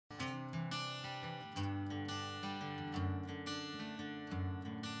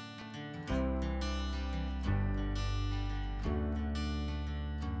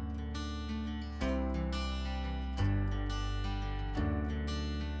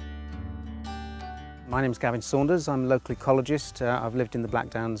My name's Gavin Saunders, I'm a local ecologist. I've lived in the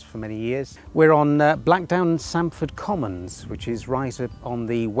Blackdowns for many years. We're on Blackdown Samford Commons, which is right on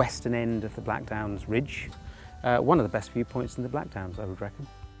the western end of the Blackdowns Ridge. One of the best viewpoints in the Blackdowns, I would reckon.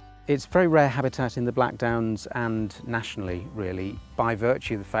 It's very rare habitat in the Blackdowns and nationally, really, by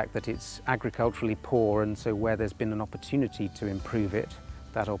virtue of the fact that it's agriculturally poor, and so where there's been an opportunity to improve it,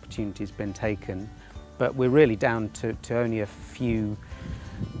 that opportunity's been taken. But we're really down to only a few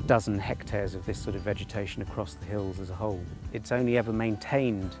dozen hectares of this sort of vegetation across the hills as a whole. It's only ever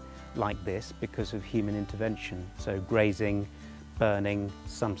maintained like this because of human intervention, so grazing, burning,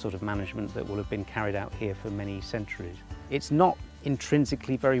 some sort of management that will have been carried out here for many centuries. It's not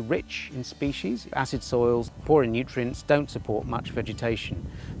intrinsically very rich in species. Acid soils, poor in nutrients, don't support much vegetation.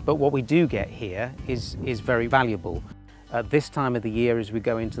 But what we do get here is very valuable. At this time of the year, as we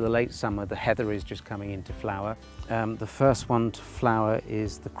go into the late summer, the heather is just coming into flower. The first one to flower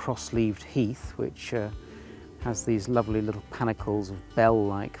is the cross-leaved heath, which has these lovely little panicles of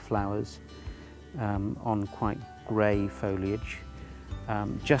bell-like flowers on quite grey foliage.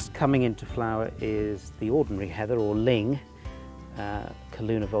 Just coming into flower is the ordinary heather, or ling,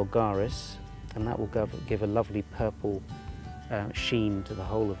 Calluna vulgaris, and that will give a lovely purple sheen to the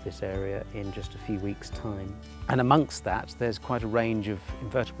whole of this area in just a few weeks' time. And amongst that, there's quite a range of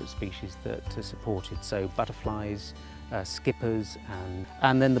invertebrate species that are supported, so butterflies, skippers,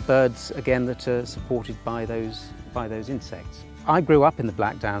 and then the birds, again, that are supported by those insects. I grew up in the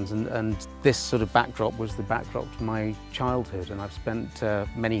Blackdowns, and this sort of backdrop was the backdrop to my childhood, and I've spent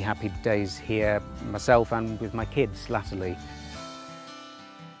many happy days here myself and with my kids latterly.